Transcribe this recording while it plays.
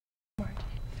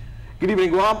Good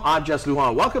evening, Guam. I'm Jess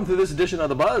Lujan. Welcome to this edition of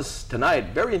The Buzz. Tonight,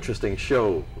 very interesting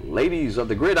show. Ladies of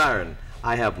the Gridiron.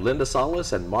 I have Linda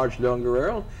Salas and Marge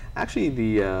Guerrero, actually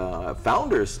the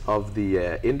founders of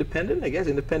the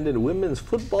Independent Women's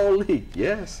Football League.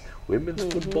 Yes, Women's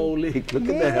Football League. Look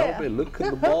at the helmet, look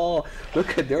at the ball,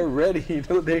 look at, they're ready. You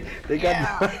know, they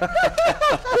got,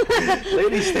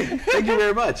 ladies, thank you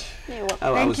very much.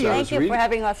 Thank you for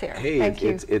having us here. Hey,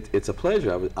 it's a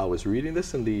pleasure. I was reading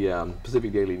this in the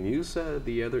Pacific Daily News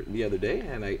the other day,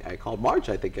 and I called Marge.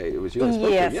 I think it was you I spoke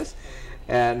to, yes.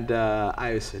 And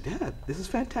I said, yeah, this is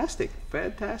fantastic,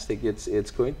 fantastic.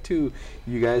 It's going to,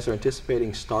 you guys are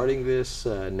anticipating starting this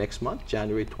next month,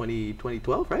 January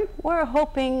 2012, right? We're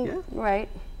hoping, right.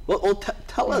 Well,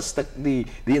 tell us the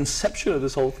inception of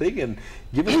this whole thing and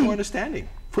give us more understanding.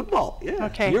 Football, yeah,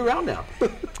 okay. You're around now.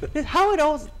 How it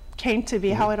all came to be,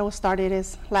 how it all started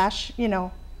is I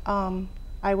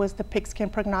was the pigskin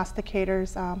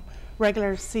prognosticators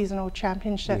regular seasonal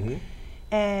championship,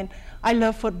 and I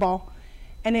love football.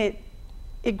 And it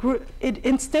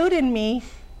instilled in me,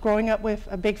 growing up with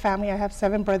a big family. I have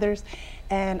 7 brothers,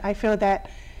 and I feel that,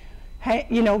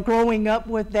 growing up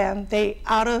with them,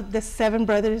 out of the 7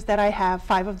 brothers that I have,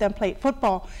 5 of them played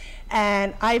football,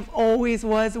 and I've always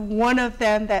was one of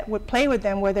them that would play with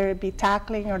them, whether it be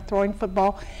tackling or throwing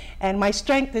football. And my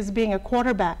strength is being a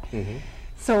quarterback.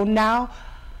 So now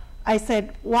I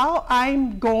said, while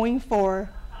I'm going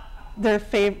for their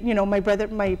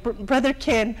favorite, my brother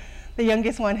Ken, the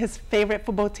youngest one, his favorite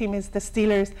football team is the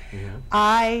Steelers.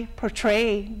 I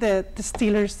portray the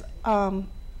Steelers'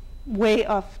 way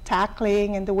of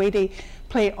tackling and the way they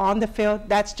play on the field.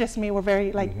 That's just me. We're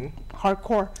very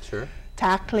hardcore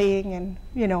tackling, and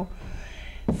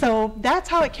so that's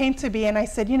how it came to be. And I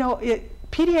said,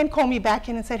 PDN called me back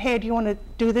in and said, hey, do you want to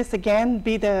do this again,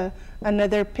 be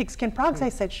another pigskin progs? I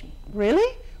said,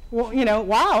 really? Well,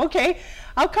 wow, okay,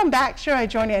 I'll come back. Sure, I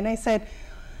joined it. And I said,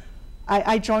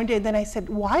 I joined it, then I said,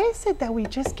 why is it that we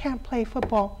just can't play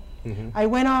football? I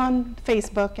went on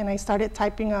Facebook and I started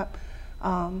typing up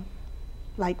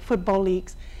football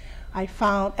leagues. I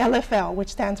found LFL, which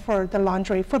stands for the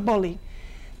Lingerie Football League.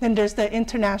 Then there's the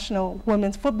International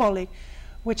Women's Football League,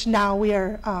 which now we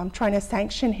are trying to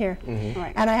sanction here.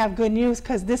 Right. And I have good news,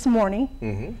 because this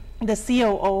morning, the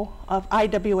COO of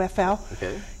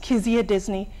IWFL, Kezia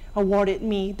Disney, awarded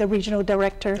me the regional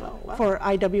director for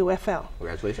IWFL.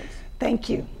 Congratulations. Thank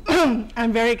you.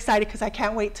 I'm very excited because I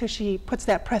can't wait till she puts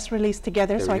that press release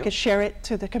together so I could share it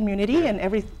to the community and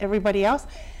everybody else,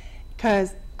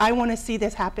 because I want to see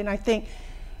this happen. I think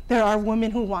there are women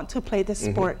who want to play this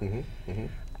sport.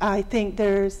 I think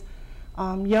there's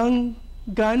young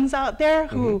guns out there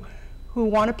who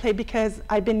want to play, because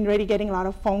I've been already getting a lot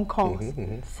of phone calls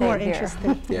who are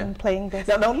interested in playing this.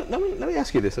 Now let me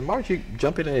ask you this, and Marge, you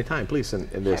jump in any time, please,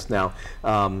 in this. Now,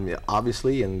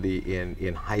 obviously,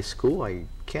 in high school, I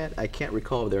can't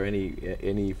recall if there are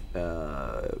any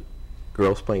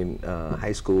girls playing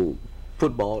high school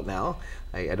football now.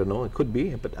 I don't know. It could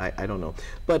be, but I don't know.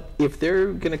 But if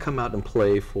they're going to come out and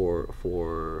play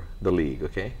for the league,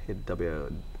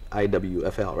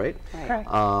 IWFL, right? Correct.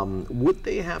 Would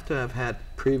they have to have had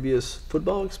previous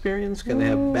football experience? Can they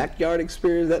have backyard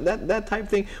experience? That type of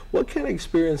thing. What kind of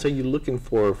experience are you looking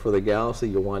for the gals that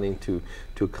you're wanting to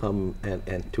come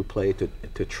and to play,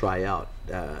 to try out?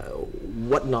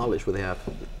 What knowledge would they have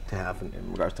to have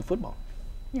in regards to football?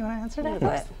 You want to answer that? Go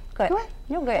ahead. Go ahead.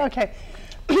 You go ahead. Okay.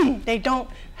 They don't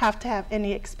have to have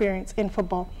any experience in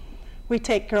football. We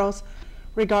take girls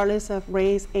regardless of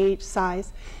race, age,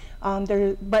 size.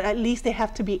 But at least they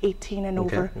have to be 18 and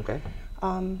over.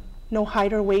 No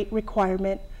height or weight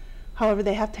requirement. However,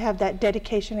 they have to have that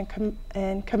dedication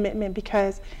and commitment,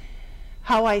 because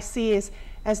how I see is,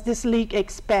 as this league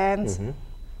expands,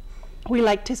 we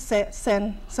like to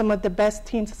send some of the best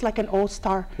teams. It's like an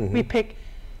all-star. We pick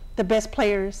the best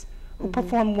players who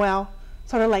perform well,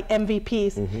 sort of like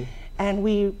MVPs, and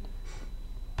we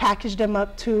package them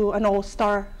up to an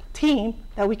all-star team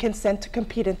that we can send to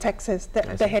compete in Texas,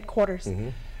 the headquarters.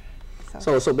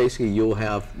 So basically, you'll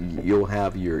have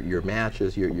your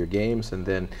matches, your games, and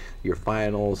then your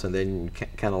finals, and then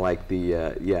kind of like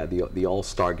the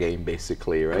all-star game,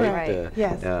 basically, right?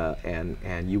 Yes.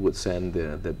 And you would send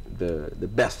the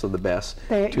best of the best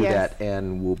to that,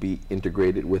 and will be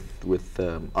integrated with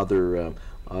other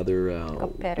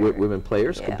women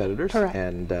players, competitors,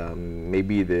 and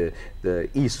maybe the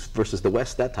East versus the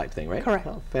West, that type thing, right? Correct.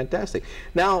 Oh, fantastic.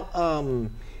 Now,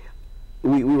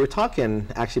 we were talking,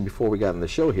 actually, before we got on the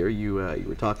show here, you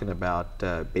were talking about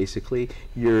basically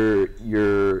your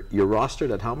roster.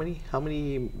 That how many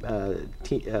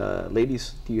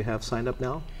ladies do you have signed up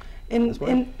now?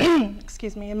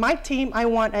 Excuse me, in my team, I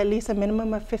want at least a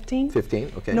minimum of 15.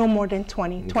 15, okay. No more than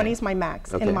 20. Okay. 20 is my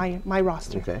max in my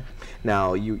roster. Okay.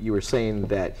 Now, you were saying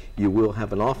that you will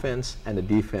have an offense and a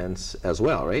defense as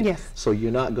well, right? Yes. So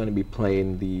you're not going to be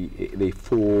playing the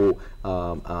full,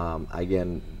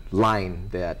 again, line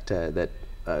that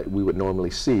we would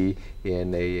normally see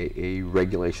in a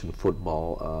regulation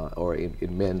football or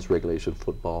in men's regulation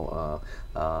football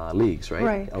leagues, right?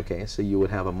 Right. Okay, so you would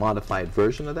have a modified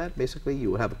version of that, basically.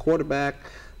 You would have a quarterback,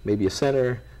 maybe a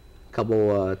center, a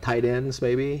couple tight ends,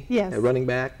 maybe. Yes. A running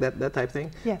back, that type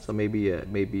thing. Yes. So maybe a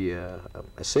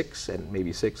 6 and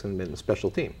maybe 6 and then a special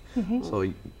team. Mm-hmm.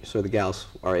 So the gals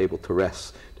are able to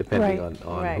rest depending on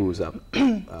who's up.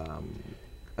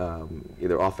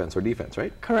 Either offense or defense,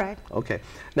 right? Correct. Okay.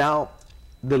 Now,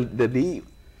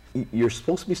 you're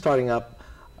supposed to be starting up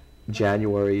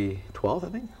January 12th, I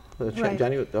think. Right.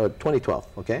 January 2012.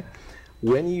 Okay.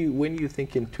 When you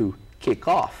thinking to kick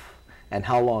off, and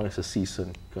how long is the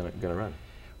season gonna run?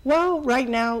 Well, right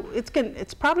now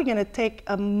it's probably gonna take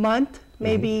a month,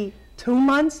 maybe 2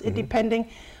 months, depending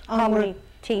on how many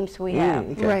teams we have.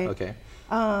 Okay. Right. Okay.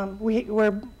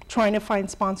 We're trying to find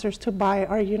sponsors to buy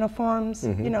our uniforms,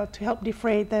 you know, to help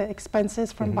defray the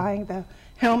expenses from buying the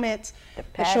helmets,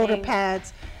 the shoulder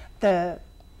pads, the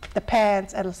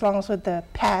pads, and as long as with the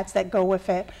pads that go with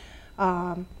it.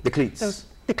 The cleats.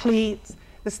 The cleats,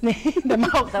 the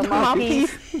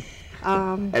mouthpiece.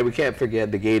 And we can't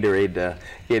forget the Gatorade.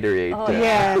 Oh,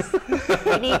 yes.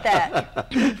 We need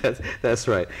that. That's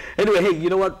right. Anyway, hey, you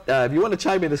know what? If you want to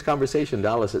chime in this conversation,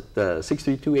 dial us at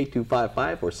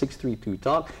 632-8255 or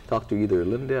 632-TALK. Talk to either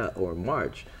Linda or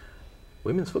Marge.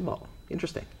 Women's football.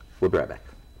 Interesting. We'll be right back.